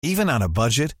Even on a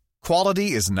budget,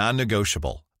 quality is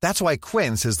non-negotiable. That's why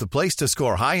Quince is the place to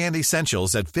score high-end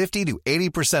essentials at 50 to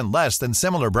 80% less than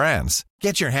similar brands.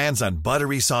 Get your hands on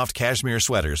buttery soft cashmere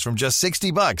sweaters from just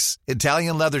 $60,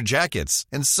 Italian leather jackets,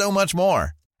 and so much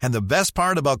more. And the best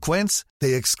part about Quince,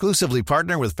 they exclusively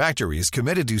partner with factories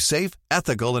committed to safe,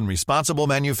 ethical, and responsible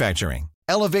manufacturing.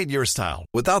 Elevate your style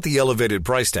without the elevated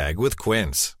price tag with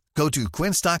Quince. Go to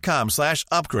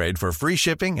quince.com/upgrade for free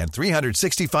shipping and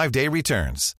 365-day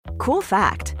returns. Cool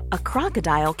fact, a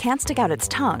crocodile can't stick out its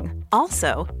tongue.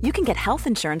 Also, you can get health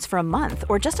insurance for a month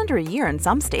or just under a year in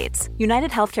some states.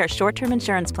 United Healthcare short-term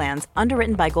insurance plans,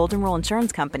 underwritten by Golden Rule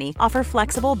Insurance Company, offer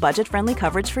flexible, budget-friendly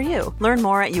coverage for you. Learn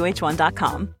more at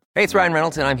uh1.com. Hey, it's Ryan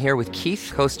Reynolds, and I'm here with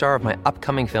Keith, co-star of my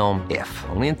upcoming film, If,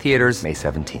 only in theaters May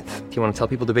 17th. Do you want to tell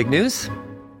people the big news?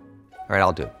 All right,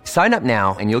 I'll do it. Sign up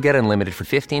now and you'll get unlimited for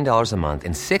 $15 a month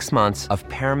and 6 months of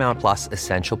Paramount Plus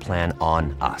Essential Plan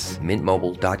on us.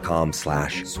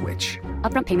 MintMobile.com/switch.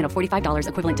 Upfront payment of $45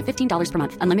 equivalent to $15 per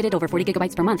month. Unlimited over 40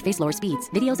 gigabytes per month. Face lower speeds.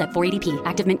 Videos at 480p.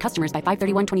 Active Mint customers by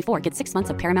 531.24 get 6 months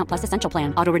of Paramount Plus Essential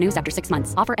Plan. Auto renews after 6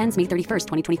 months. Offer ends May 31st,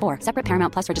 2024. Separate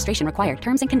Paramount Plus registration required.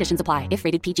 Terms and conditions apply if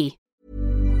rated PG.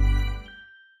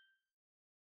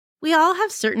 We all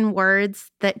have certain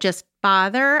words that just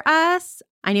bother us.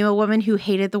 I knew a woman who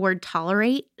hated the word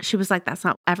tolerate. She was like, that's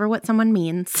not ever what someone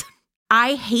means.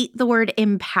 I hate the word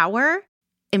empower.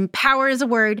 Empower is a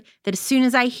word that as soon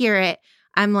as I hear it,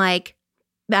 I'm like,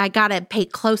 I got to pay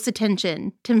close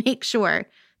attention to make sure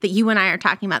that you and I are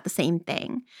talking about the same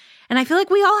thing. And I feel like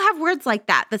we all have words like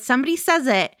that somebody says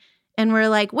it and we're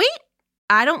like, wait,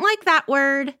 I don't like that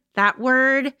word. That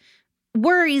word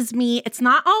worries me. It's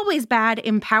not always bad.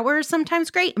 Empower is sometimes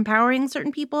great. Empowering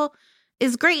certain people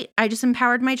is great. I just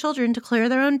empowered my children to clear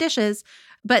their own dishes.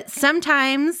 But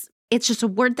sometimes it's just a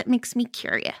word that makes me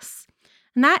curious.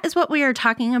 And that is what we are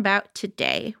talking about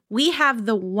today. We have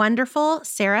the wonderful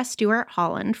Sarah Stewart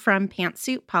Holland from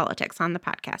Pantsuit Politics on the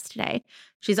podcast today.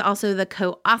 She's also the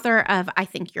co-author of I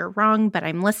Think You're Wrong, But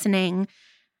I'm Listening.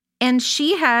 And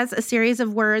she has a series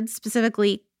of words,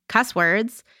 specifically cuss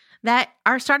words, that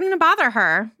are starting to bother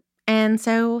her. And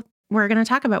so we're going to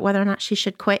talk about whether or not she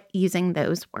should quit using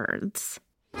those words.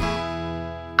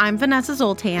 I'm Vanessa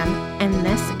Zoltan, and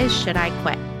this is Should I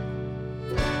Quit?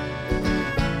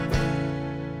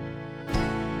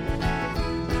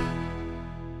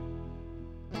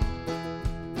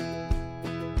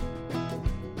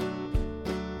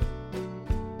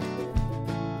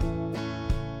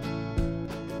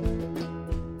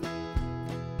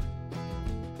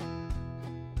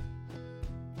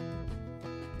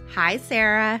 Hi,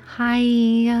 Sarah.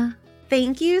 Hi.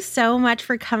 Thank you so much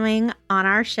for coming on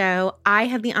our show. I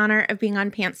had the honor of being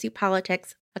on Pantsuit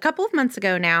Politics a couple of months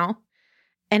ago now,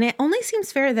 and it only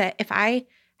seems fair that if I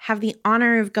have the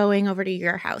honor of going over to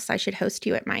your house, I should host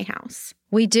you at my house.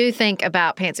 We do think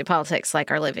about Pantsuit Politics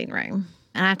like our living room.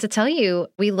 And I have to tell you,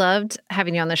 we loved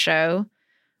having you on the show.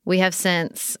 We have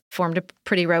since formed a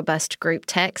pretty robust group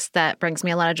text that brings me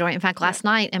a lot of joy. In fact, last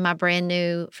night in my brand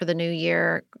new, for the new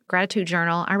year, gratitude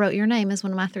journal, I wrote your name as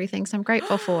one of my 3 things I'm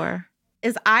grateful for.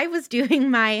 As I was doing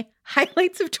my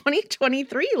highlights of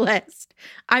 2023 list,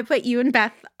 I put you and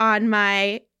Beth on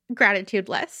my gratitude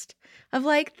list of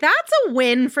like, that's a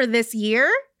win for this year.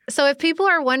 So if people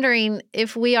are wondering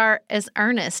if we are as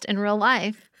earnest in real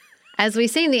life as we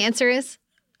seem, the answer is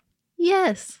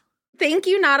yes. Thank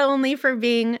you not only for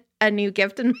being a new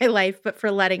gift in my life, but for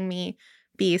letting me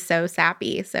be so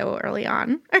sappy so early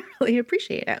on. I really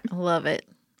appreciate it. I love it.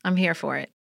 I'm here for it.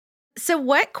 So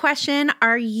what question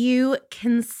are you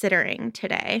considering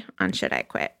today on Should I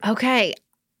Quit? Okay.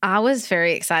 I was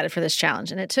very excited for this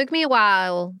challenge, and it took me a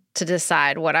while to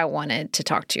decide what I wanted to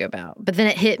talk to you about. But then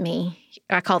it hit me.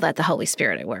 I call that the Holy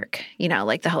Spirit at work. You know,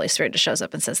 like the Holy Spirit just shows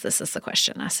up and says, this is the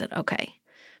question. I said, okay.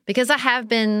 Because I have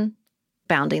been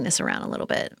bounding this around a little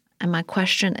bit. And my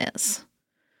question is,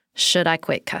 should I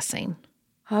quit cussing?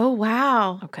 Oh,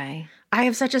 wow. Okay. I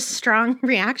have such a strong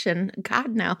reaction.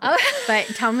 God, no. Oh. But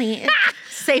tell me,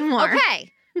 say more.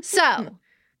 Okay. So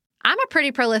I'm a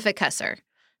pretty prolific cusser.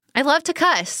 I love to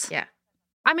cuss. Yeah.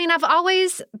 I mean, I've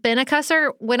always been a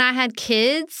cusser. When I had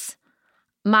kids,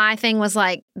 my thing was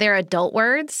like, they're adult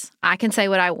words. I can say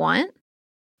what I want,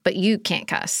 but you can't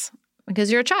cuss because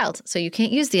you're a child. So you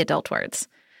can't use the adult words.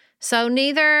 So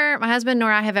neither my husband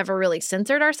nor I have ever really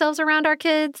censored ourselves around our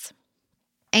kids.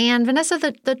 And Vanessa,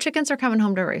 the chickens are coming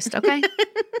home to roost, okay?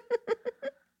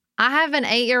 I have an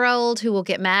 8-year-old who will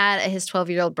get mad at his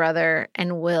 12-year-old brother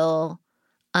and will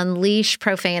unleash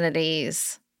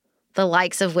profanities, the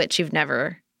likes of which you've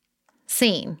never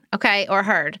seen, okay, or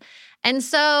heard. And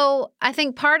so I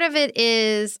think part of it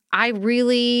is I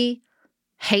really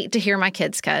hate to hear my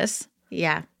kids cuss.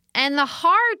 Yeah. And the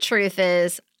hard truth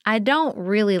is I don't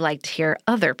really like to hear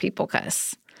other people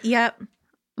cuss. Yep.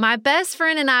 My best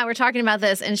friend and I were talking about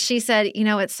this, and she said,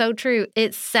 it's so true.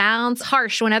 It sounds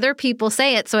harsh when other people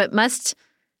say it, so it must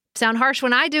sound harsh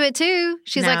when I do it too.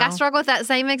 She's like, I struggle with that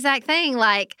same exact thing.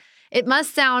 Like, it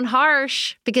must sound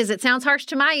harsh because it sounds harsh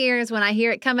to my ears when I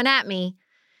hear it coming at me.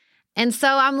 And so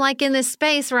I'm like in this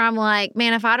space where I'm like,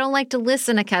 man, if I don't like to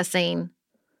listen to cussing,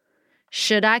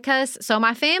 should I cuss? So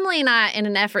my family and I, in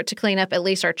an effort to clean up at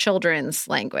least our children's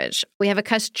language, we have a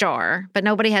cuss jar, but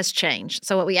nobody has change.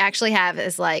 So what we actually have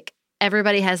is like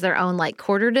everybody has their own like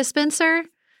quarter dispenser.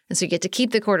 And so you get to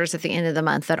keep the quarters at the end of the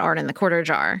month that aren't in the quarter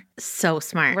jar. So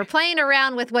smart. We're playing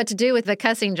around with what to do with the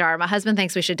cussing jar. My husband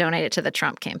thinks we should donate it to the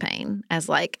Trump campaign as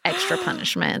like extra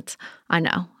punishment. I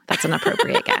know. That's an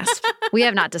appropriate gasp. We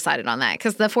have not decided on that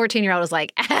because the 14-year-old is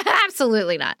like,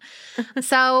 absolutely not.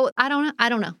 So I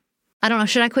don't know.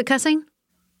 Should I quit cussing?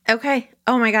 Okay.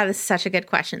 Oh my God, this is such a good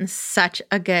question. Such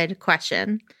a good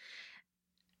question.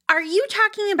 Are you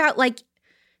talking about like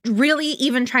really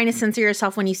even trying to censor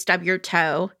yourself when you stub your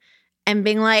toe and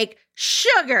being like,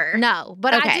 sugar? No,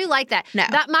 but Okay. I do like that. No.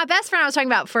 My best friend I was talking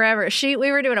about forever,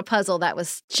 we were doing a puzzle that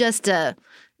was just a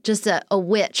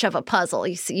witch of a puzzle.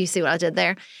 You see what I did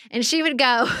there? And she would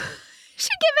go,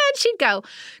 she'd go,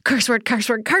 curse word, curse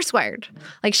word, curse word.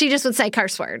 Like she just would say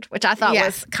curse word, which I thought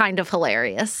was kind of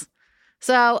hilarious.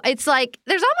 So it's like,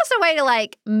 there's almost a way to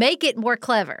like make it more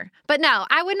clever. But no,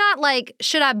 I would not like,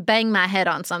 should I bang my head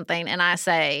on something and I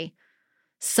say,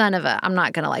 son of a, I'm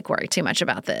not going to like worry too much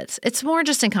about this. It's more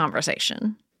just in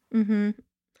conversation. Mm-hmm.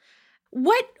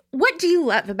 What do you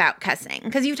love about cussing?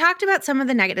 Because you talked about some of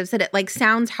the negatives, that it like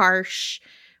sounds harsh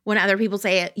when other people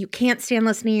say it. You can't stand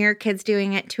listening to your kids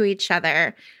doing it to each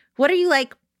other. What are you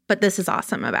like, but this is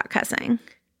awesome about cussing?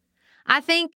 I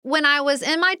think when I was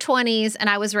in my 20s and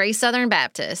I was raised Southern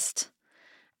Baptist,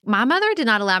 my mother did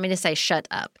not allow me to say shut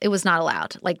up. It was not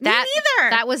allowed. Like that. Me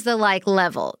neither. That was the like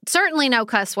level. Certainly no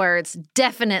cuss words.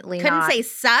 Definitely Couldn't not. say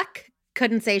suck.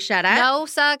 Couldn't say shut up. No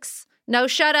sucks. No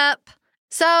shut up.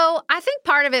 So I think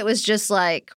part of it was just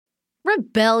like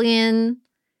rebellion.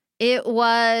 It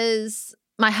was,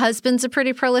 my husband's a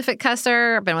pretty prolific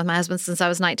cusser. I've been with my husband since I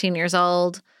was 19 years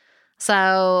old.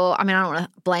 So, I mean, I don't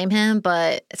want to blame him,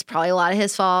 but it's probably a lot of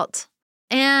his fault.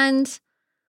 And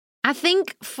I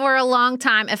think for a long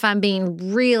time, if I'm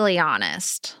being really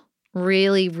honest,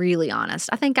 really, really honest,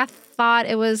 I think I thought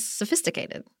it was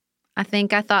sophisticated. I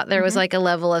think I thought there was like a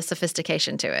level of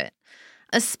sophistication to it,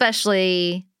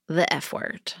 especially the F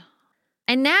word.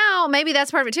 And now maybe that's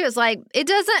part of it too. It's like, it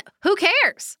doesn't, who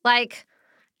cares? Like,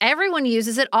 everyone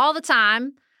uses it all the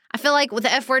time. I feel like with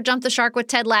the F word jumped the shark with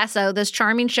Ted Lasso, this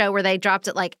charming show where they dropped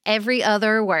it like every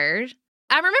other word.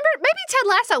 I remember maybe Ted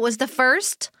Lasso was the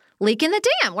first leak in the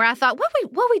dam where I thought,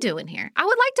 what we doing here? I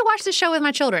would like to watch the show with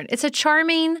my children. It's a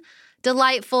charming,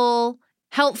 delightful,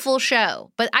 helpful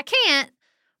show. But I can't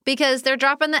because they're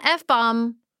dropping the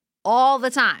F-bomb all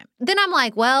the time. Then I'm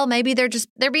like, well, maybe they're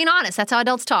being honest. That's how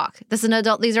adults talk. This is an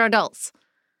adult. These are adults.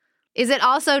 Is it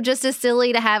also just as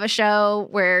silly to have a show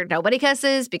where nobody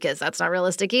cusses because that's not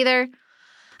realistic either?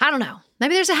 I don't know.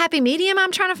 Maybe there's a happy medium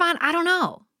I'm trying to find. I don't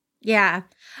know. Yeah.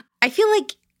 I feel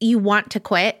like you want to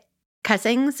quit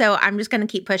cussing, so I'm just going to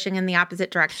keep pushing in the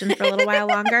opposite direction for a little while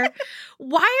longer.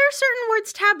 Why are certain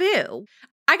words taboo?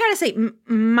 I got to say,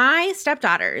 my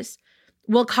stepdaughters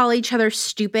will call each other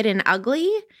stupid and ugly,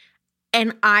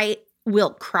 and I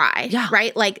will cry,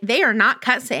 right? Like, they are not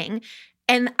cussing.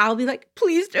 And I'll be like,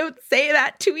 please don't say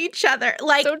that to each other.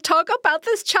 Like, don't talk about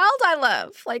this child I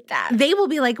love like that. They will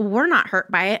be like, we're not hurt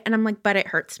by it. And I'm like, but it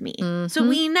hurts me. Mm-hmm. So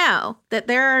we know that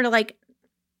there are like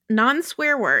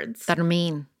non-swear words that are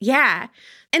mean. Yeah.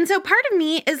 And so part of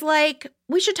me is like,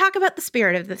 we should talk about the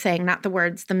spirit of the thing, not the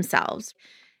words themselves.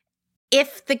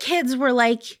 If the kids were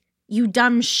like, you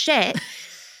dumb shit,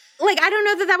 like, I don't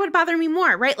know that would bother me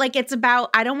more, right? Like, it's about,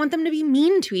 I don't want them to be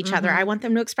mean to each other. I want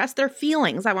them to express their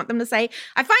feelings. I want them to say,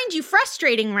 I find you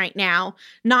frustrating right now,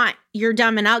 not you're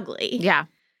dumb and ugly. Yeah.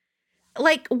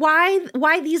 Like, why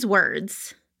these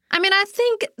words? I mean, I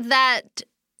think that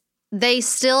they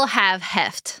still have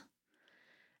heft.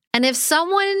 And if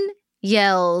someone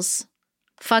yells,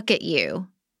 fuck at you,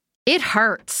 it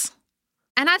hurts.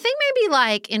 And I think maybe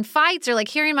like in fights or like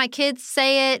hearing my kids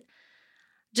say it,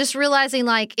 just realizing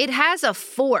like it has a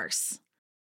force.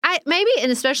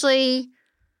 And especially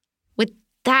with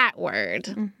that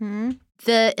word,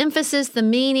 the emphasis, the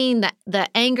meaning, the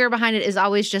anger behind it is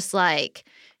always just like,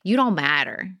 you don't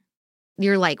matter.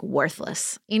 You're like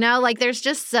worthless. You know, like there's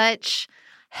just such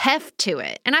heft to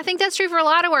it. And I think that's true for a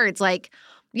lot of words. Like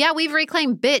Yeah, we've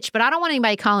reclaimed bitch, but I don't want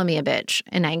anybody calling me a bitch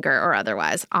in anger or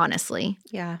otherwise, honestly.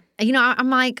 Yeah. You know, I'm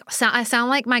like, I sound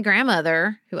like my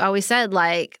grandmother who always said,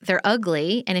 like, they're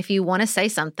ugly. And if you want to say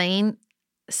something,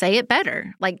 say it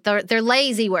better. Like, they're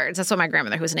lazy words. That's what my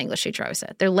grandmother, who was an English teacher, always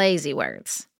said. They're lazy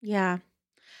words. Yeah.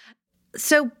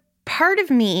 So part of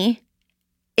me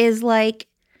is like,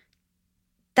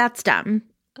 that's dumb.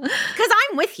 Because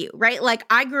I'm with you, right? Like,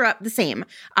 I grew up the same.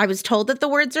 I was told that the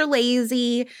words are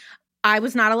lazy. I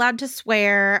was not allowed to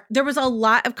swear. There was a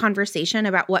lot of conversation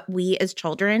about what we as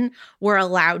children were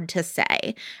allowed to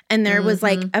say. And there was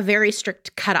like a very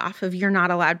strict cutoff of you're not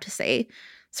allowed to say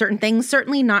certain things,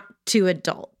 certainly not to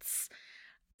adults.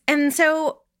 And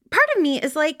so part of me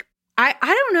is like, I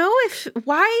don't know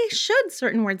why should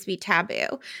certain words be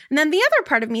taboo? And then the other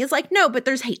part of me is like, no, but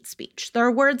there's hate speech. There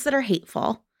are words that are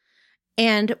hateful.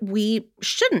 And we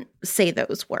shouldn't say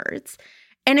those words.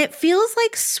 And it feels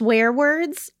like swear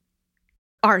words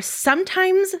are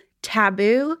sometimes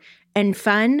taboo and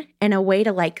fun and a way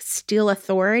to like steal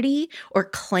authority or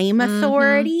claim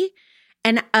authority.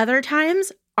 And other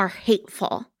times are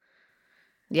hateful.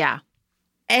 Yeah.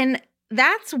 And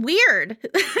that's weird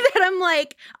that I'm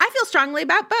like, I feel strongly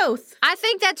about both. I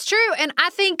think that's true. And I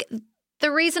think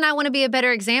the reason I want to be a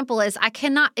better example is I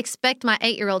cannot expect my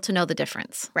 8-year-old to know the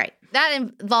difference. Right. That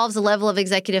involves a level of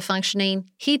executive functioning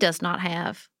he does not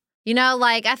have. You know,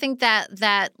 like, I think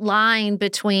that line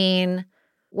between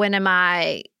when am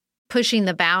I pushing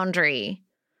the boundary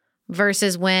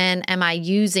versus when am I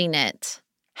using it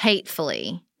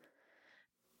hatefully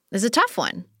is a tough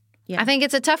one. Yeah. I think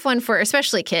it's a tough one for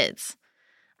especially kids.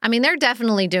 I mean, they're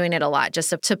definitely doing it a lot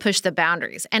just to push the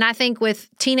boundaries. And I think with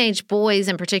teenage boys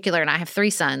in particular, and I have 3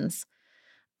 sons,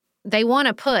 they want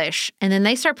to push, and then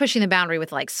they start pushing the boundary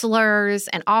with like slurs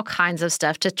and all kinds of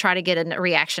stuff to try to get a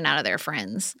reaction out of their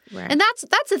friends. Right. And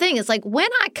that's the thing. It's like when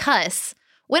I cuss,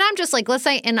 when I'm just like, let's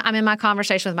say, and I'm in my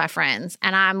conversation with my friends,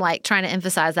 and I'm like trying to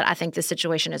emphasize that I think this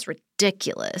situation is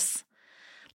ridiculous.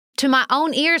 To my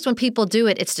own ears, when people do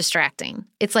it, it's distracting.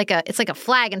 It's like a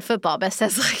flag in football. Beth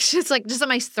says, like, just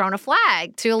somebody's thrown a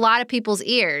flag to a lot of people's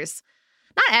ears.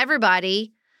 Not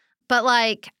everybody, but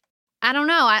like, I don't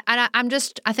know.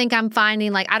 I think I'm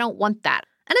finding like I don't want that.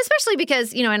 And especially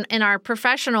because, you know, in our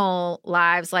professional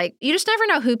lives, like you just never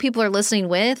know who people are listening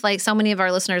with. Like so many of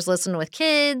our listeners listen with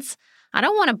kids. I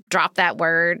don't want to drop that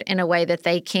word in a way that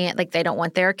they can't, like they don't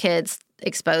want their kids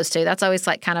exposed to. That's always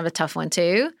like kind of a tough one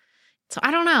too. So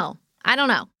I don't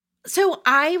know. So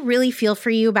I really feel for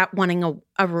you about wanting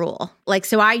a rule. Like,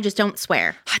 so I just don't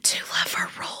swear. I do love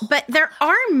a rule. But there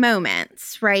are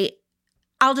moments, right?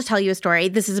 I'll just tell you a story.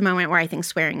 This is a moment where I think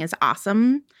swearing is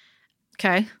awesome.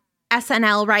 Okay.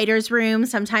 SNL writer's room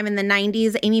sometime in the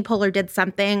 90s. Amy Poehler did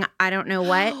something, I don't know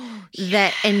what,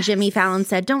 and Jimmy Fallon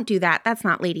said, don't do that. That's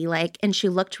not ladylike. And she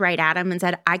looked right at him and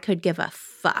said, I could give a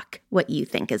fuck what you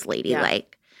think is ladylike.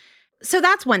 Yeah. So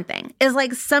that's one thing, is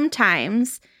like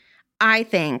sometimes I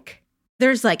think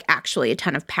there's like actually a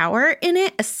ton of power in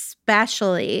it,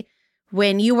 especially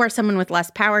when you are someone with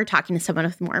less power talking to someone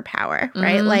with more power,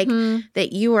 right? Mm-hmm. Like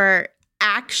that you are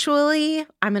actually,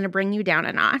 I'm going to bring you down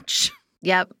a notch.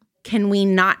 Yep. Can we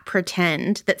not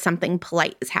pretend that something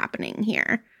polite is happening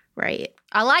here, right?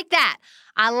 I like that.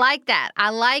 I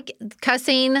like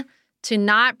cussing to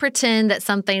not pretend that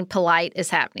something polite is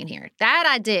happening here. That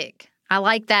I dig. I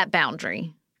like that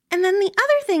boundary. And then the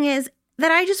other thing is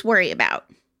that I just worry about.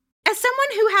 As someone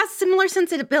who has similar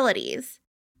sensibilities,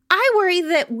 I worry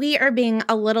that we are being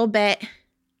a little bit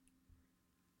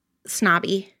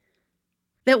snobby.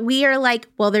 That we are like,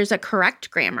 well, there's a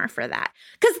correct grammar for that.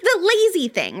 Because the lazy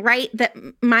thing, right, that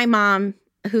my mom,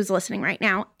 who's listening right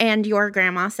now, and your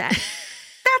grandma said,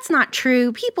 that's not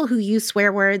true. People who use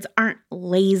swear words aren't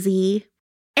lazy.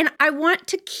 And I want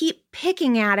to keep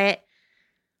picking at it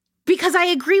because I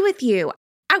agree with you.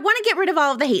 I want to get rid of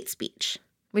all of the hate speech.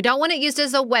 We don't want it used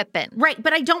as a weapon. Right,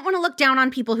 but I don't want to look down on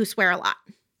people who swear a lot.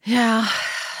 Yeah.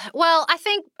 Well, I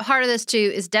think part of this, too,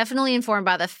 is definitely informed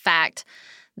by the fact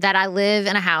that I live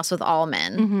in a house with all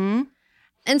men. Mm-hmm.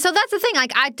 And so that's the thing.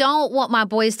 Like, I don't want my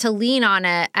boys to lean on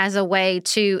it as a way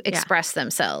to express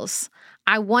themselves.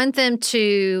 I want them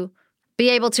to be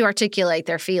able to articulate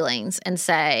their feelings and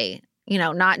say, you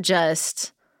know, not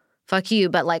just, fuck you,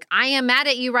 but like, I am mad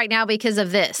at you right now because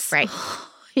of this. Right.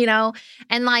 You know?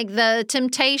 And like the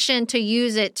temptation to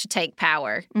use it to take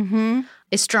power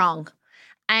is strong.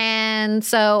 And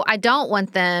so I don't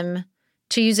want them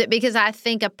to use it because I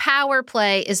think a power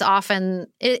play is often,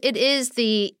 it is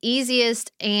the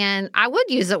easiest and I would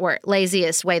use the word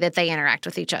laziest way that they interact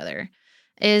with each other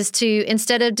is to,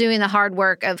 instead of doing the hard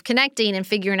work of connecting and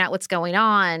figuring out what's going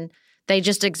on, they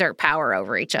just exert power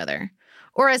over each other.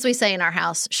 Or as we say in our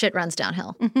house, shit runs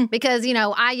downhill. Because,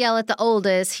 I yell at the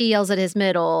oldest, he yells at his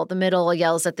middle, the middle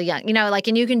yells at the young,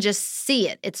 and you can just see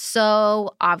it. It's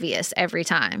so obvious every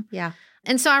time. Yeah.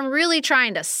 And so I'm really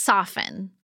trying to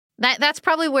soften. That's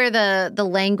probably where the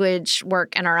language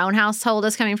work in our own household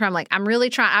is coming from. Like, I'm really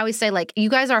trying. I always say, like, you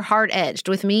guys are hard-edged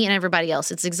with me and everybody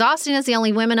else. It's exhausting as the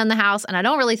only women in the house, and I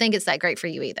don't really think it's that great for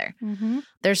you either.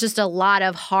 There's just a lot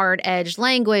of hard-edged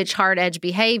language, hard-edged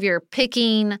behavior,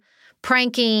 picking,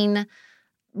 pranking,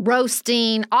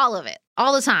 roasting, all of it,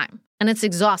 all the time. And it's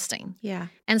exhausting. Yeah.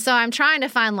 And so I'm trying to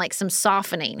find, like, some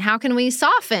softening. How can we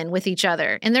soften with each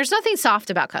other? And there's nothing soft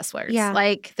about cuss words. Yeah.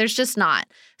 Like, there's just not.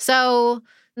 So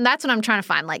that's what I'm trying to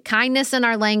find, like, kindness in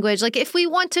our language. Like, if we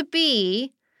want to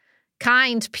be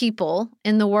kind people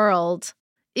in the world,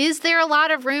 is there a lot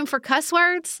of room for cuss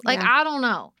words? Like, I don't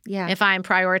know. Yeah. If I'm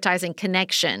prioritizing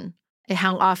connection,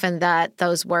 how often that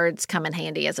those words come in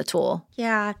handy as a tool.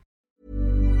 Yeah.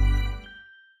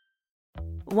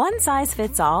 One size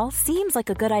fits all seems like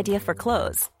a good idea for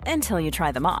clothes until you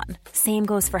try them on. Same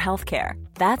goes for healthcare.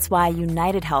 That's why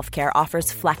United Healthcare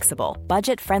offers flexible,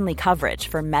 budget-friendly coverage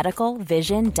for medical,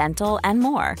 vision, dental, and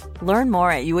more. Learn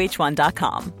more at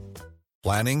uh1.com.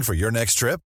 Planning for your next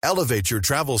trip? Elevate your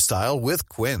travel style with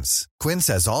Quince. Quince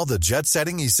has all the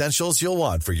jet-setting essentials you'll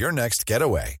want for your next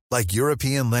getaway, like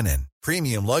European linen,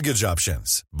 premium luggage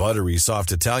options, buttery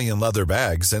soft Italian leather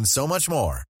bags, and so much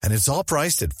more. And it's all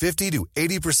priced at 50 to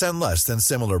 80% less than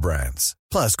similar brands.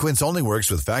 Plus, Quince only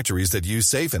works with factories that use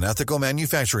safe and ethical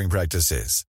manufacturing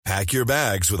practices. Pack your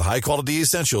bags with high-quality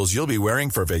essentials you'll be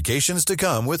wearing for vacations to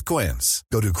come with Quince.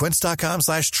 Go to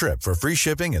quince.com/trip for free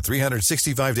shipping and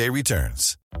 365-day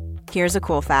returns. Here's a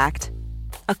cool fact.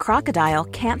 A crocodile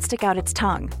can't stick out its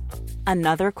tongue.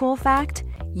 Another cool fact,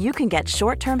 you can get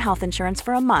short-term health insurance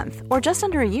for a month or just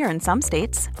under a year in some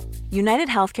states. United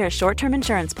Healthcare short-term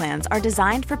insurance plans are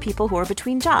designed for people who are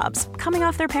between jobs, coming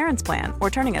off their parents' plan, or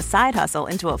turning a side hustle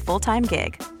into a full-time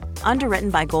gig. Underwritten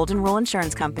by Golden Rule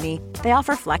Insurance Company, they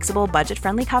offer flexible,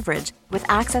 budget-friendly coverage with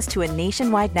access to a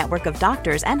nationwide network of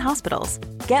doctors and hospitals.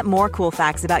 Get more cool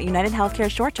facts about United Healthcare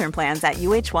short-term plans at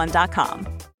uh1.com.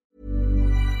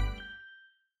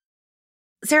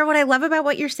 Sarah, what I love about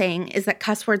what you're saying is that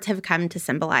cuss words have come to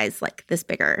symbolize, like, this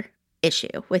bigger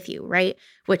issue with you, right?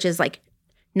 Which is, like,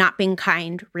 not being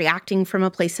kind, reacting from a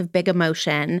place of big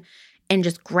emotion, and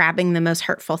just grabbing the most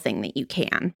hurtful thing that you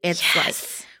can. It's like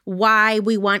why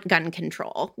we want gun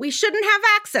control. We shouldn't have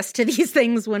access to these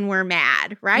things when we're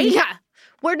mad, right? Yeah.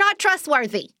 We're not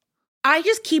trustworthy. I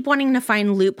just keep wanting to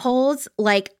find loopholes.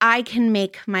 Like, I can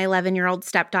make my 11-year-old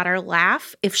stepdaughter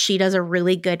laugh if she does a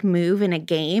really good move in a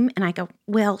game. And I go,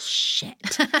 well,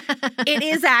 shit. It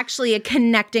is actually a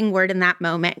connecting word in that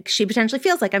moment. She potentially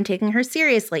feels like I'm taking her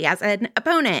seriously as an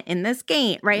opponent in this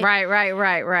game, right?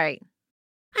 Right.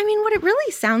 I mean, what it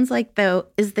really sounds like, though,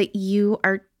 is that you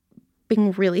are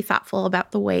being really thoughtful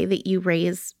about the way that you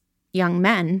raise young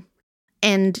men.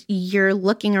 And you're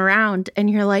looking around and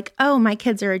you're like, oh, my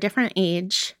kids are a different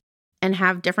age and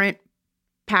have different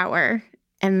power.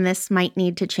 And this might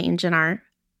need to change in our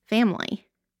family.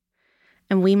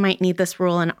 And we might need this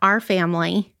rule in our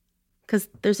family because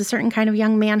there's a certain kind of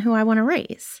young man who I want to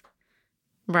raise.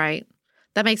 Right.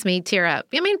 That makes me tear up.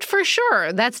 I mean, for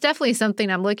sure. That's definitely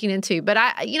something I'm looking into. But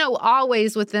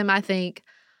always with them, I think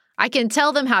I can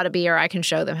tell them how to be or I can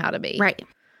show them how to be. Right.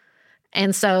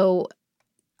 And so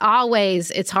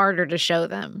always it's harder to show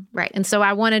them. Right. And so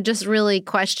I want to just really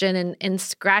question and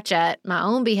scratch at my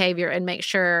own behavior and make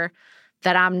sure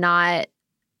that I'm not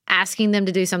asking them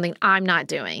to do something I'm not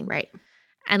doing. Right.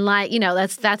 And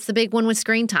that's the big one with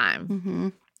screen time. Mm-hmm.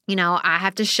 I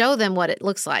have to show them what it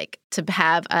looks like to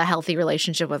have a healthy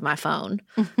relationship with my phone.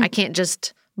 I can't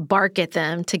just bark at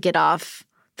them to get off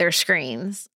their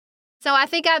screens. So I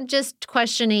think I'm just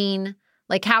questioning,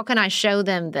 like, how can I show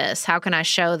them this? How can I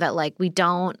show that, like,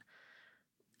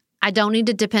 I don't need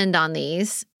to depend on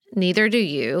these. Neither do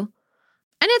you.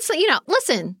 And it's,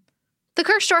 listen, the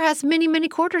curse jar has many, many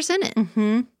quarters in it.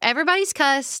 Mm-hmm. Everybody's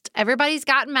cussed. Everybody's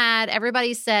gotten mad.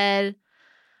 Everybody said,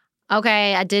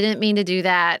 okay, I didn't mean to do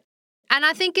that. And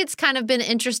I think it's kind of been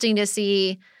interesting to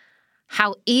see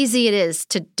how easy it is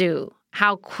to do,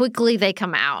 how quickly they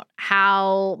come out,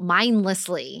 how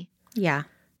mindlessly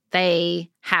they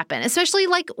happen. Especially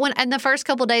like when in the first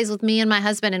couple of days with me and my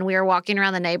husband and we were walking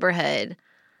around the neighborhood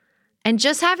and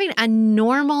just having a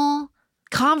normal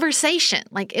conversation.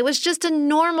 Like it was just a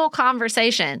normal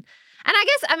conversation. And I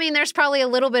guess, there's probably a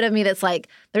little bit of me that's like,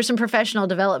 there's some professional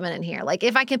development in here. Like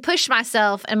if I can push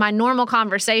myself in my normal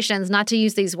conversations not to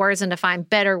use these words and to find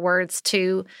better words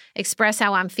to express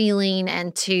how I'm feeling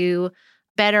and to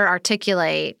better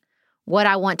articulate what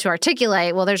I want to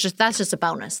articulate, well, that's just a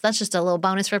bonus. That's just a little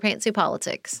bonus for Pantsuit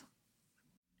Politics.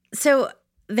 So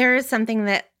there is something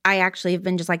that I actually have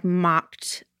been just like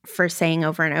mocked for saying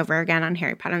over and over again on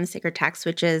Harry Potter and the Sacred Text,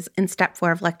 which is in step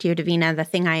 4 of Lectio Divina, the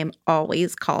thing I am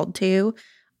always called to,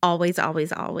 always,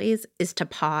 always, always, is to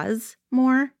pause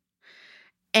more.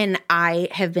 And I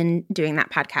have been doing that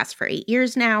podcast for 8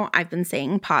 years now. I've been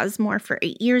saying pause more for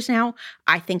 8 years now.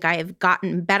 I think I have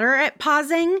gotten better at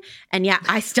pausing, and yet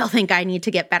I still think I need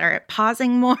to get better at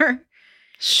pausing more.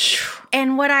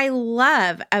 And what I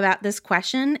love about this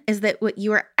question is that what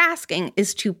you are asking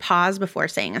is to pause before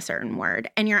saying a certain word.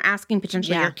 And you're asking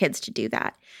potentially your kids to do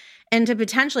that. And to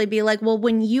potentially be like, well,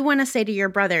 when you want to say to your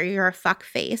brother, you're a fuck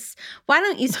face, why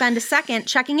don't you spend a second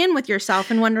checking in with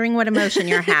yourself and wondering what emotion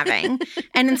you're having?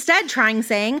 And instead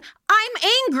saying, I'm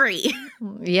angry.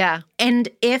 Yeah. And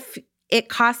if it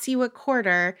costs you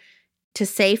 $0.25 to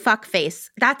say fuck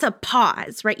face, that's a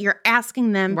pause, right? You're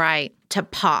asking them to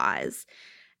pause.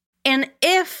 And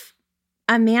if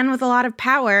a man with a lot of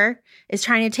power is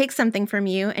trying to take something from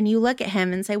you and you look at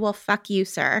him and say, well, fuck you,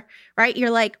 sir, right?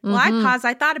 You're like, well, I paused,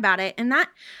 I thought about it. And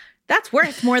that's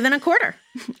worth more than $0.25,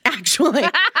 actually.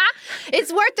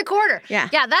 It's worth $0.25. Yeah.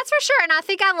 Yeah, that's for sure. And I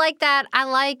think I like that. I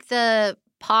like the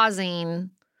pausing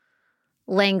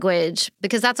language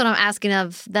because that's what I'm asking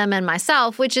of them and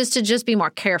myself, which is to just be more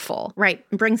careful. Right.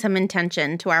 Bring some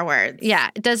intention to our words.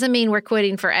 Yeah. It doesn't mean we're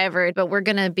quitting forever, but we're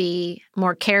going to be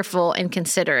more careful and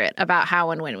considerate about how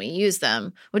and when we use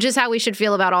them, which is how we should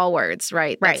feel about all words,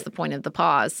 right? That's the point of the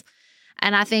pause.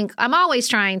 And I think I'm always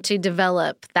trying to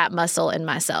develop that muscle in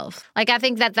myself. Like, I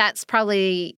think that that's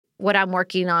probably what I'm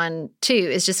working on, too,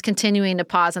 is just continuing to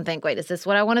pause and think, wait, is this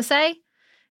what I want to say?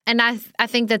 And I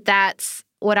think that that's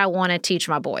what I want to teach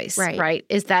my boys, right?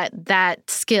 Is that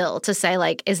skill to say,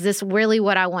 like, is this really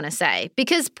what I want to say?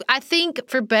 Because I think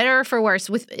for better or for worse,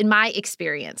 in my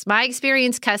experience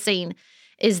cussing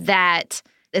is that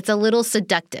it's a little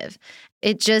seductive.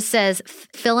 It just says,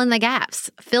 fill in the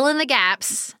gaps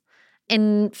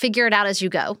and figure it out as you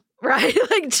go, right?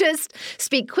 Like, just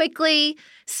speak quickly,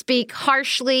 speak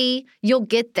harshly, you'll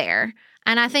get there.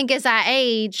 And I think as I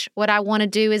age, what I want to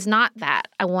do is not that.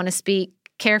 I want to speak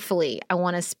carefully. I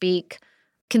want to speak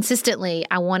consistently.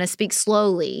 I want to speak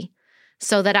slowly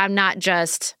so that I'm not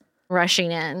just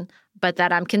rushing in, but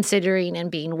that I'm considering and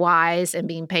being wise and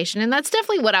being patient. And that's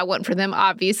definitely what I want for them,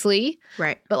 obviously.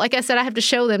 Right. But like I said, I have to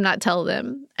show them, not tell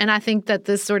them. And I think that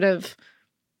this sort of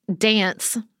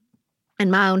dance in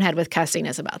my own head with cussing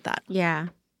is about that. Yeah.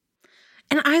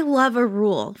 And I love a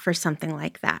rule for something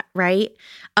like that, right?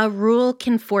 A rule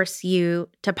can force you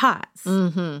to pause.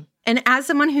 Mm-hmm. And as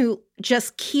someone who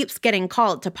just keeps getting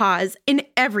called to pause in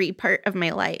every part of my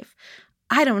life,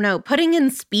 I don't know, putting in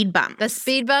speed bumps. The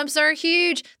speed bumps are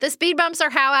huge. The speed bumps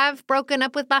are how I've broken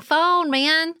up with my phone,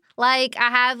 man. Like, I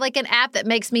have like an app that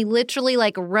makes me literally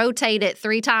like rotate it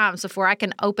 3 times before I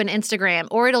can open Instagram.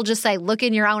 Or it'll just say, look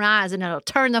in your own eyes, and it'll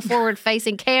turn the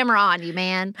forward-facing camera on you,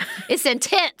 man. It's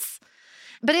intense.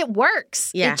 But it works.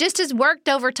 Yeah. It just has worked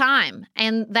over time.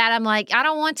 And that I'm like, I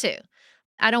don't want to.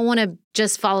 I don't want to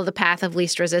just follow the path of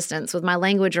least resistance with my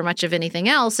language or much of anything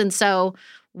else. And so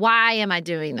why am I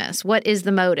doing this? What is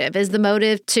the motive? Is the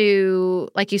motive to,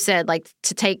 like you said, like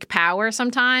to take power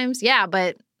sometimes? Yeah,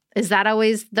 but is that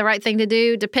always the right thing to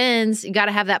do? Depends. You got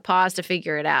to have that pause to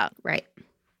figure it out. Right.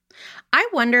 I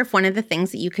wonder if one of the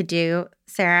things that you could do,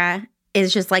 Sarah,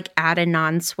 is just like add a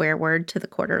non-swear word to the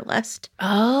quarter list.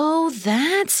 Oh,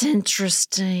 that's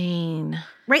interesting.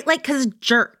 Right? Like, because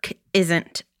jerk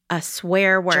isn't a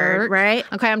swear word, right?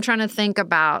 Okay, I'm trying to think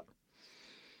about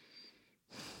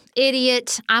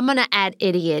idiot. I'm going to add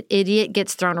idiot. Idiot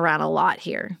gets thrown around a lot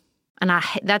here. And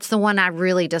that's the one I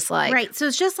really dislike. Right. So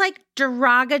it's just like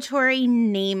derogatory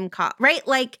name call, right?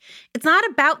 Like, it's not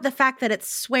about the fact that it's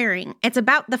swearing. It's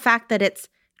about the fact that it's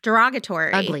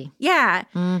derogatory. Ugly. Yeah.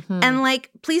 Mm-hmm. And like,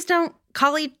 please don't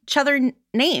call each other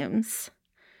names.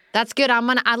 That's good. I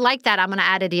like that. I'm going to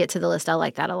add idiot to the list. I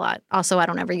like that a lot. Also, I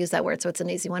don't ever use that word, so it's an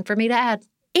easy one for me to add.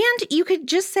 And you could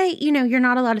just say, you're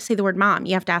not allowed to say the word mom.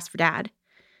 You have to ask for dad.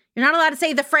 You're not allowed to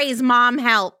say the phrase mom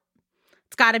help.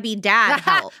 It's got to be dad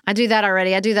help. I do that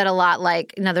already. I do that a lot.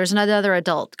 Like, there's another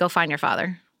adult. Go find your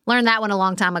father. Learned that one a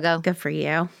long time ago. Good for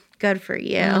you. Good for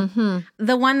you. Mm-hmm.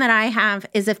 The one that I have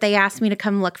is if they ask me to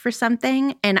come look for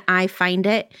something and I find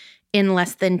it in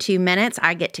less than 2 minutes,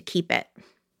 I get to keep it.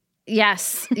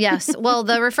 Yes. Well,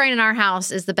 the refrain in our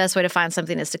house is the best way to find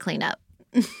something is to clean up.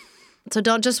 So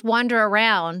don't just wander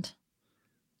around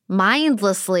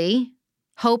mindlessly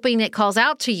hoping it calls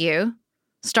out to you.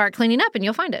 Start cleaning up and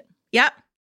you'll find it. Yep.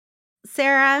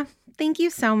 Sarah, thank you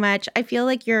so much. I feel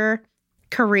like you're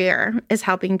career is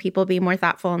helping people be more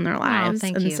thoughtful in their lives.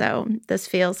 Thank and you. so this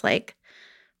feels like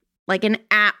an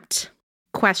apt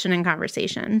question and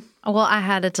conversation. Well, I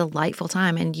had a delightful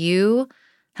time, and you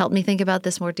helped me think about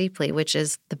this more deeply, which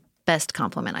is the best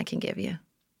compliment I can give you.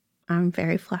 I'm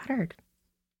very flattered.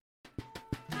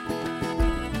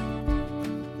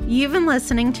 You've been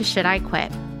listening to Should I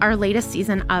Quit, our latest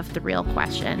season of The Real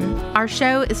Question. Our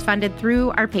show is funded through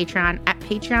our Patreon at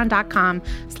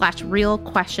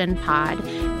patreon.com/realquestionpod.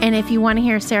 And if you want to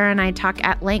hear Sarah and I talk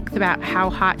at length about how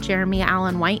hot Jeremy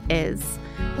Allen White is,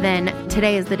 then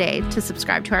today is the day to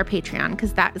subscribe to our Patreon,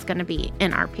 because that is going to be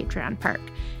in our Patreon perk.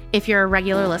 If you're a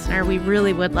regular listener, we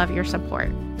really would love your support.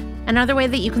 Another way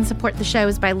that you can support the show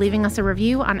is by leaving us a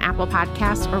review on Apple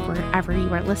Podcasts or wherever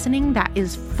you are listening. That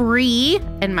is free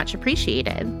and much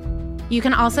appreciated. You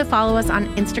can also follow us on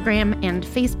Instagram and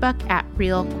Facebook at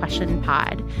Real Question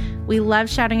Pod. We love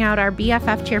shouting out our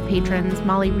BFF tier patrons,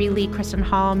 Molly Reilly, Kristen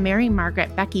Hall, Mary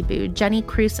Margaret, Becky Boo, Jenny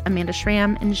Cruz, Amanda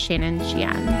Schramm, and Shannon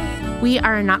Jian. We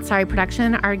are a Not Sorry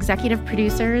production. Our executive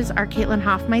producers are Caitlin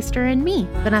Hoffmeister and me,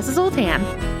 Vanessa Zoltan.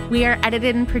 We are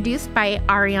edited and produced by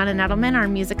Ariana Nettleman. Our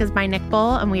music is by Nick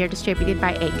Bull, and we are distributed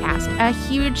by Acast. A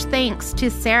huge thanks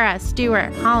to Sarah,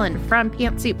 Stewart, Holland from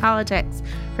Pantsuit Politics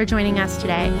for joining us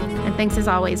today. And thanks as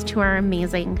always to our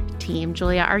amazing team,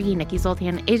 Julia Argy, Nikki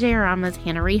Zoltan, AJ Aramas,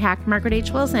 Hannah Rehack, Margaret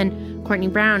H. Wilson, Courtney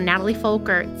Brown, Natalie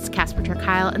Folkerts, Casper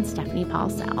Turkile, and Stephanie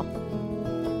Paulsell.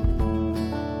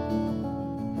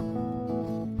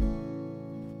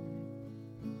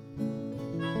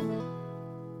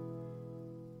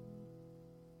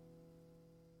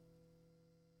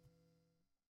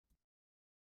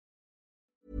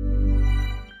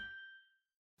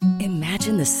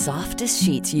 Imagine the softest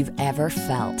sheets you've ever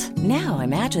felt. Now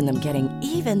imagine them getting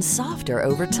even softer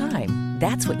over time.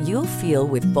 That's what you'll feel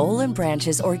with Boll &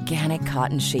 Branch's organic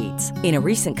cotton sheets. In a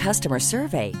recent customer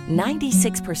survey,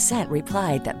 96%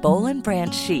 replied that Boll &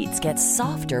 Branch sheets get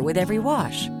softer with every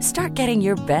wash. Start getting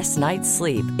your best night's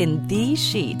sleep in these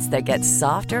sheets that get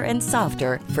softer and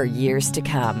softer for years to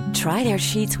come. Try their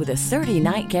sheets with a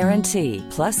 30-night guarantee.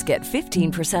 Plus, get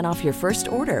 15% off your first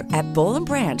order at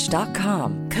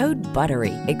bollandbranch.com. Code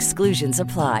BUTTERY. Exclusions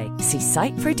apply. See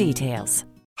site for details.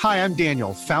 Hi, I'm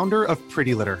Daniel, founder of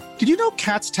Pretty Litter. Did you know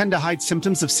cats tend to hide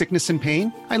symptoms of sickness and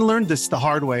pain? I learned this the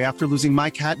hard way after losing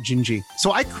my cat, Gingy.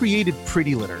 So I created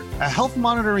Pretty Litter, a health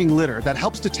monitoring litter that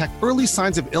helps detect early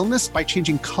signs of illness by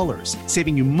changing colors,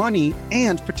 saving you money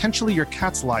and potentially your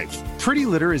cat's life. Pretty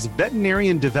Litter is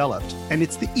veterinarian developed, and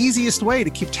it's the easiest way to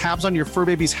keep tabs on your fur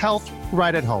baby's health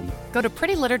right at home. Go to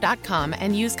prettylitter.com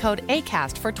and use code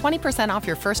ACAST for 20% off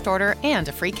your first order and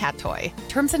a free cat toy.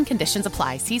 Terms and conditions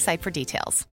apply. See site for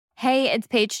details. Hey, it's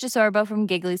Paige DeSorbo from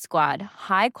Giggly Squad.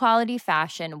 High quality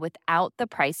fashion without the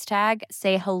price tag.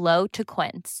 Say hello to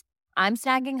Quince. I'm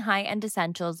snagging high-end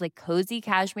essentials like cozy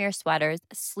cashmere sweaters,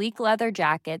 sleek leather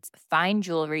jackets, fine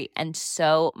jewelry, and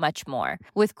so much more.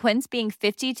 With Quince being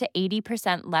 50 to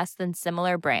 80% less than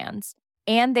similar brands.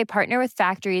 And they partner with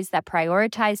factories that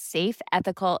prioritize safe,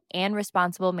 ethical, and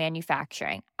responsible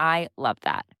manufacturing. I love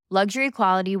that. Luxury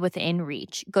quality within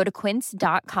reach. Go to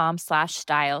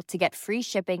quince.com/style to get free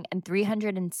shipping and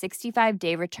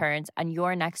 365-day returns on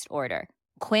your next order.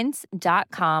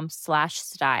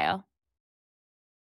 Quince.com/style.